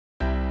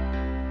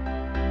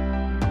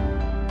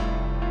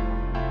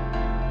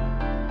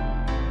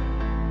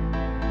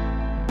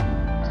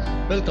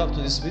Welcome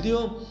to this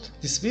video.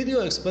 This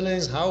video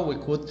explains how we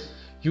could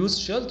use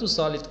shell to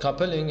solid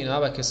coupling in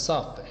Abaqus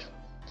software.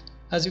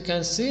 As you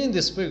can see in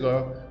this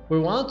figure, we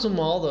want to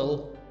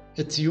model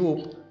a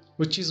tube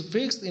which is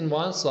fixed in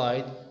one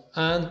side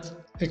and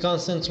a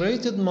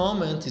concentrated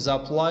moment is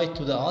applied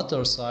to the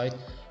other side,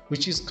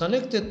 which is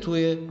connected to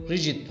a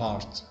rigid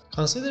part.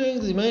 Considering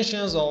the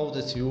dimensions of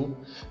the tube,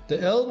 the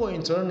elbow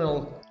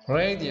internal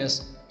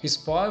radius is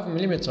 5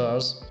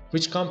 mm,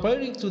 which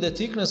comparing to the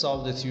thickness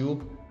of the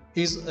tube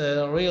is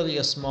really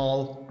a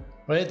small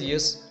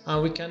radius,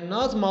 and we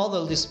cannot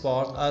model this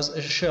part as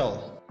a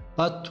shell.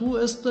 But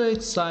two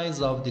straight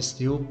sides of this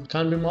tube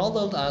can be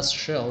modeled as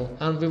shell,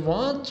 and we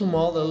want to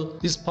model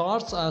these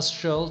parts as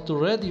shell to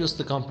reduce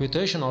the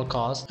computational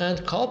cost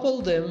and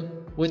couple them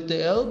with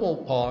the elbow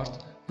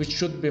part, which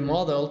should be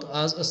modeled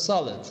as a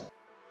solid.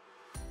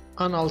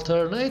 An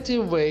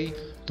alternative way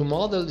to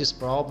model this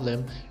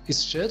problem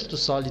is shell to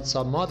solid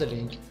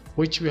submodeling,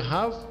 which we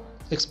have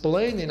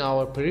explained in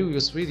our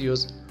previous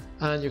videos,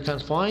 and you can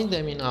find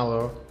them in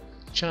our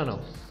channel.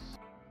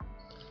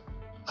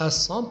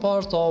 As some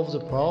part of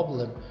the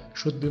problem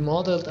should be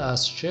modeled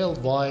as shell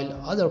while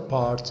other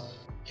part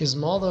is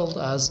modeled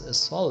as a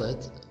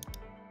solid,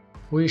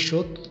 we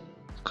should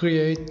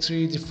create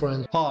three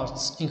different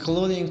parts,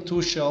 including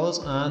two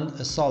shells and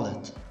a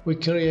solid. We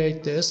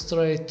create the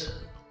straight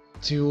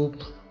tube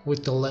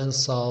with the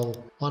length of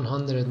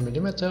 100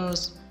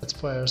 mm at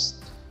first.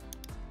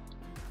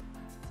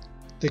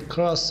 The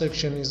cross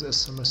section is a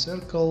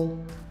semicircle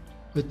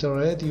with a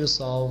radius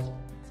of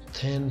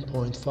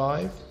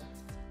 10.5.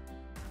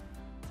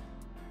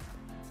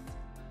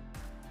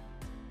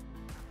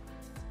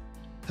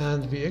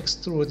 And we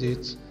extrude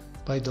it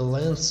by the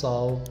length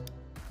of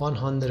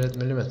 100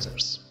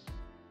 mm.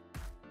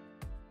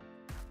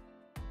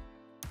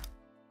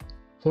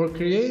 For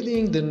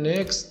creating the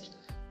next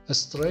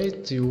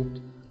straight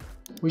tube,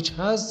 which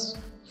has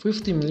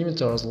 50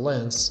 mm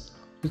length,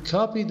 we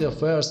copy the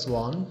first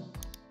one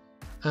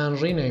and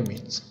rename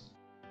it.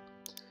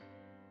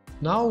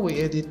 Now we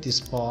edit this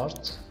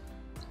part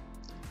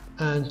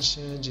and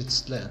change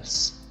its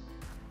length.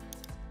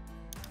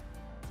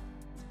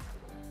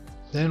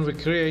 Then we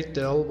create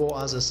the elbow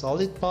as a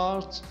solid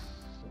part.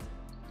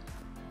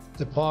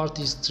 The part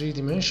is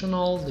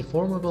three-dimensional,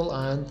 deformable,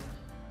 and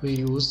we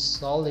use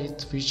solid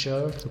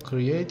feature to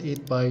create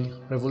it by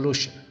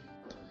revolution.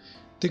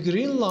 The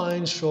green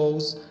line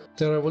shows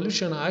the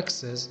revolution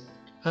axis,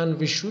 and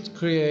we should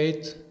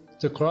create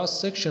the cross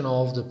section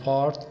of the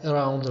part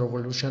around the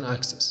revolution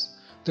axis.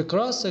 The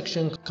cross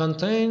section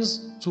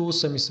contains two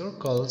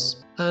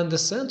semicircles, and the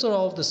center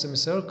of the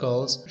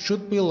semicircles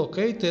should be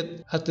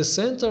located at the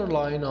center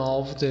line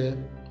of the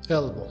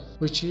elbow,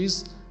 which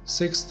is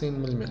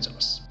 16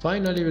 mm.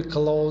 Finally, we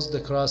close the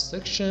cross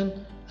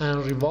section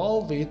and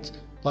revolve it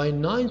by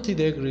 90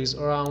 degrees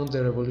around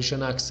the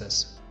revolution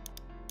axis.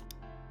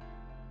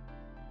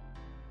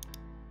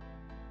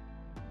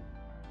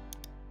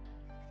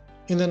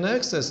 In the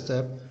next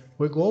step,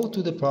 we go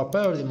to the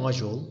property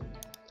module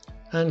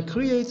and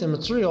create a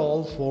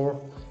material for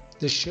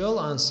the shell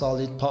and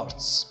solid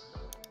parts.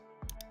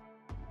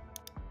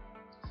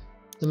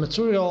 The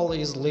material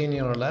is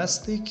linear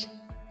elastic,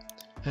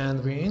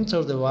 and we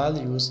enter the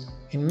values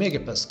in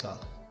megapascal.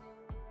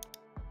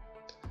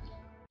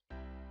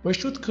 We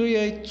should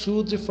create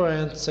two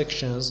different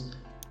sections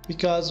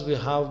because we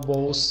have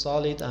both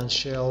solid and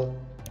shell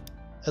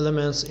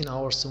elements in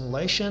our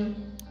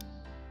simulation,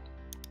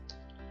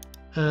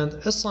 and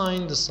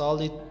assign the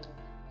solid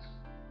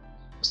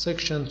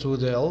section to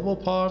the elbow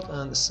part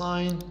and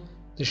assign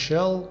the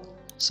shell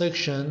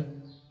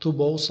section to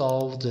both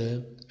of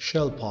the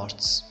shell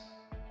parts.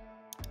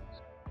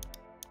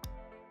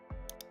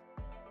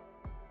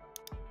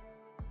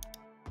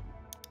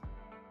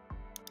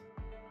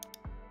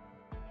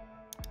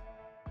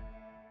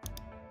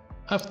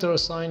 After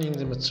assigning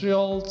the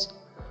materials,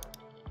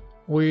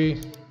 we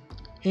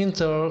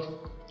enter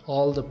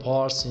all the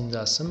parts in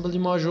the assembly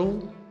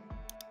module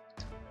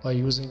by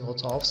using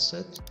auto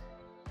offset.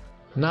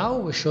 Now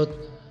we should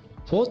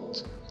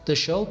put the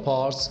shell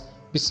parts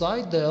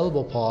beside the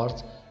elbow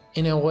part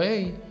in a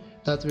way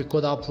that we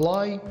could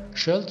apply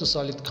shell to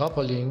solid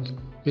coupling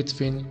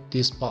between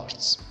these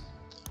parts.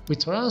 We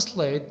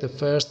translate the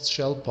first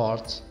shell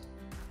part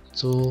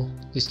to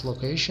this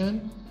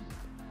location,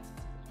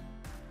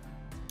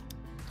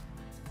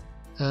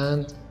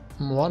 and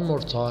one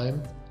more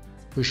time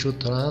we should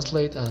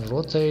translate and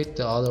rotate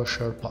the other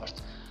shell part.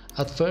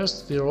 At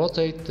first we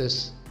rotate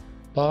this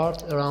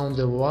part around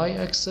the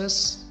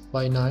y-axis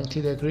by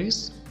 90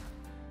 degrees,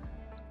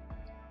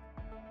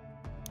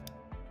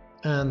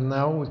 and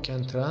now we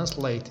can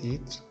translate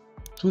it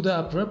to the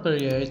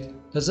appropriate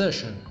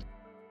position.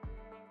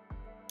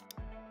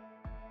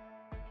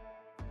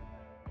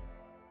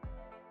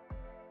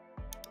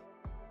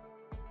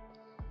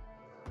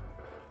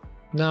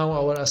 Now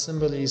our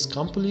assembly is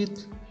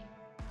complete,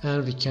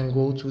 and we can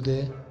go to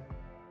the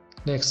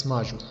next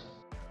module.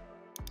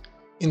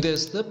 In the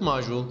step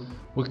module,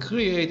 we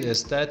create a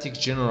static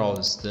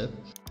general step.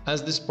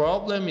 As this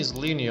problem is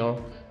linear,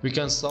 we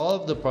can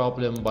solve the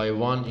problem by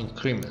one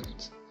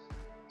increment.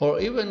 Or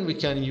even we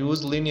can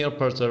use linear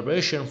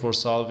perturbation for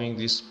solving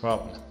this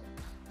problem.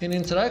 In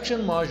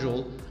interaction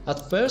module,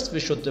 at first we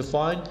should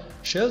define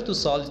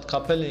shell-to-solid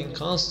coupling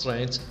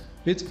constraints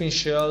between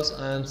shells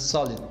and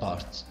solid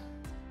parts.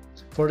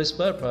 For this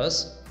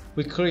purpose,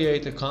 we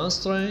create a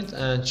constraint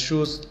and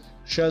choose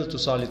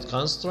shell-to-solid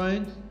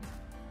constraint.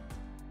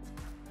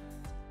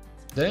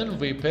 Then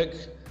we pick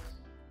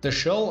the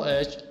shell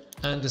edge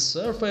and the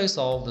surface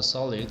of the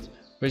solid,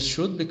 which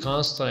should be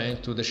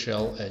constrained to the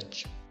shell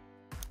edge.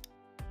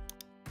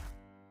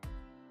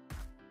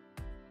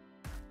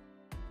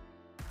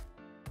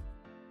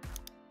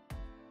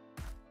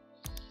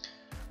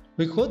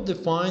 We could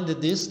define the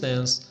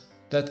distance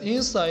that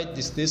inside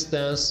this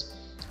distance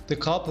the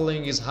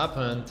coupling is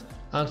happened,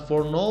 and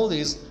for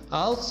nodes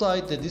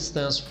outside the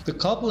distance the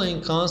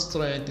coupling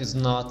constraint is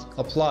not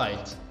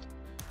applied.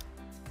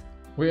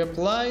 We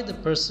apply the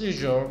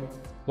procedure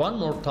one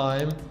more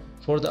time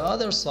for the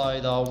other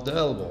side of the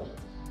elbow.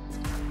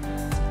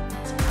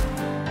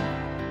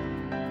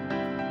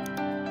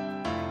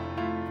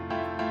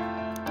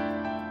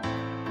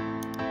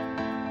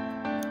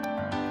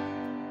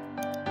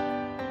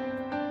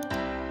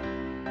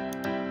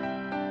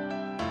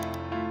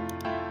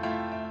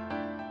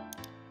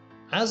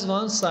 As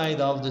one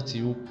side of the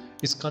tube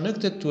is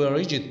connected to a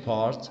rigid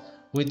part,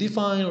 we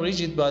define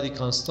rigid body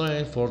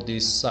constraint for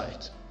this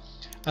side.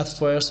 At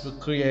first we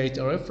create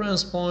a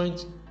reference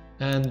point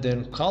and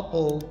then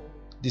couple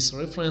this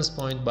reference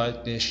point by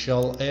the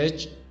shell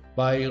edge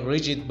by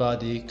rigid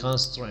body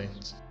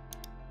constraint.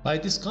 By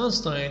this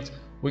constraint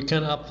we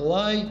can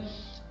apply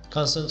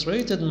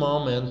concentrated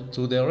moment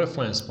to the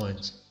reference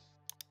point.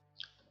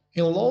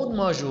 In load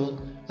module,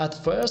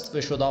 at first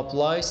we should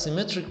apply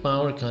symmetric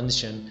boundary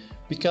condition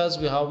because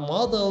we have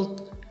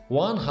modeled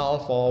one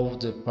half of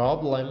the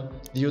problem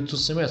due to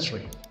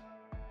symmetry.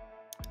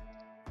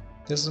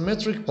 The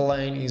symmetric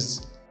plane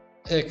is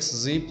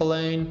XZ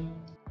plane,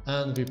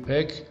 and we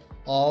pick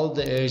all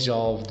the edge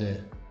of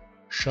the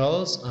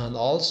shells and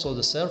also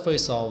the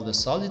surface of the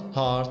solid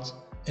part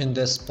in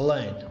this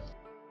plane.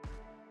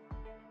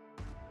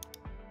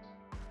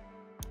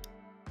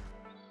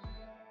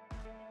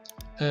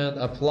 And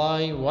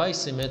apply Y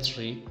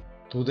symmetry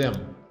to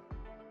them.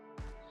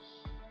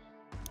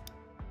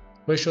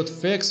 We should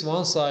fix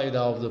one side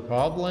of the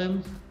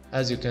problem,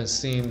 as you can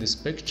see in this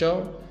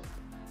picture.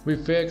 We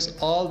fix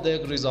all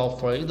degrees of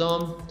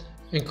freedom,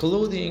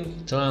 including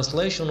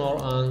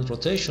translational and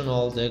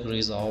rotational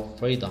degrees of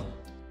freedom.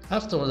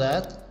 After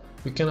that,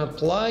 we can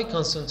apply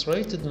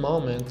concentrated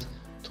moment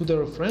to the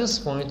reference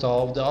point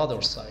of the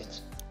other side.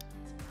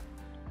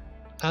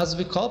 As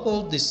we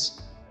couple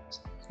this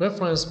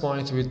reference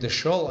point with the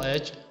shell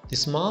edge,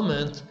 this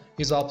moment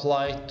is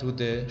applied to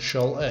the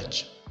shell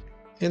edge.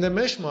 In the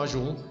mesh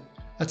module,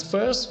 at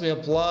first we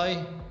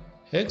apply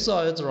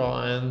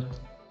hexahedra and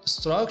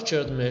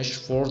structured mesh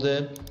for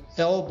the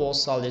elbow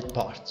solid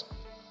part.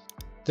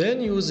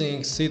 Then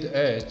using seed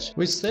edge,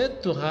 we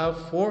set to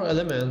have 4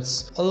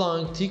 elements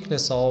along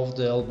thickness of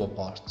the elbow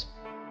part.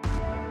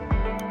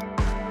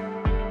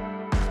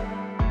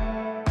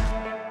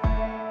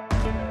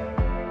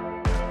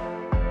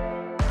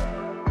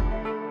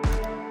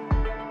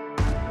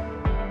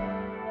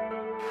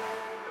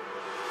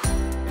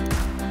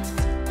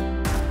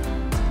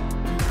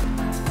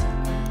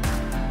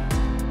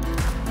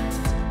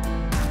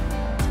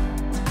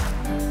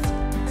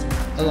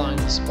 Align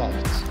this part.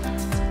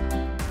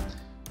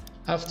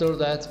 After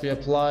that we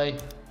apply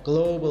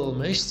global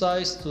mesh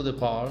size to the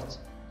part,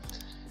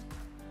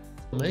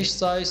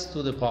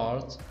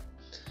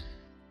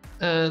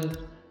 and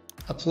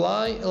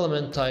apply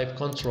element type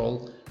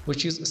control,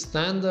 which is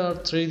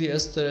standard 3D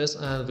STS,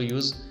 and we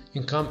use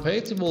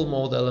incompatible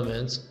mode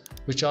elements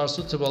which are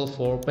suitable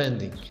for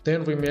bending.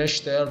 Then we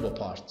mesh the elbow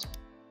part.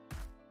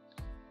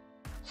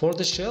 For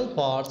the shell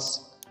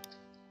parts,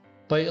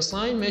 by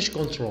assign mesh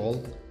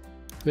control,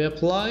 we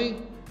apply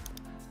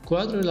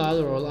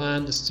quadrilateral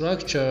and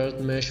structured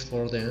mesh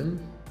for them,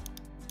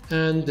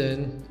 and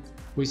then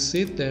we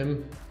seed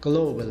them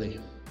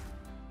globally.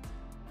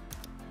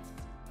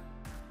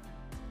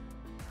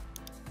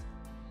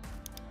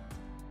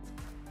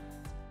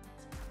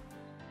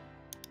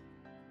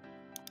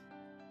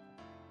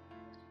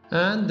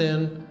 And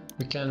then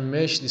we can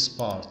mesh these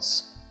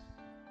parts.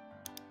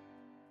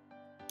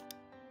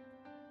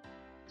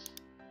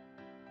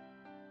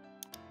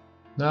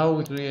 Now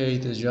we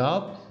create a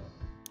job.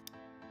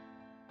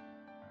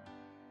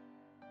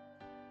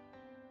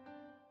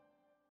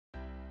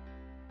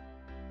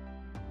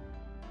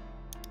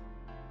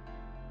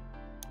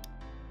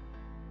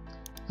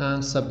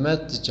 And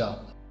submit the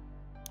job.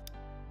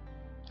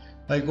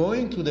 By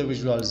going to the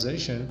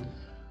visualization,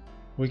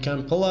 we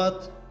can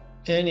plot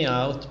any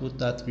output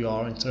that we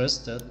are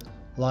interested,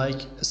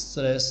 like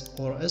stress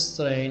or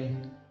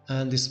strain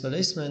and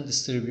displacement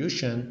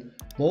distribution,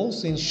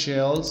 both in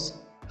shells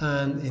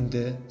and in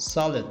the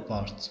solid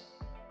part.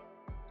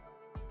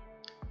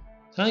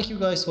 Thank you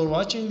guys for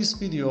watching this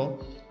video.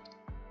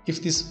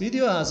 If this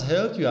video has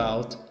helped you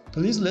out,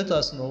 Please let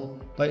us know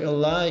by a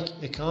like,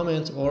 a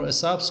comment or a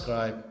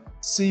subscribe.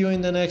 See you in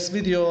the next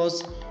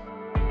videos.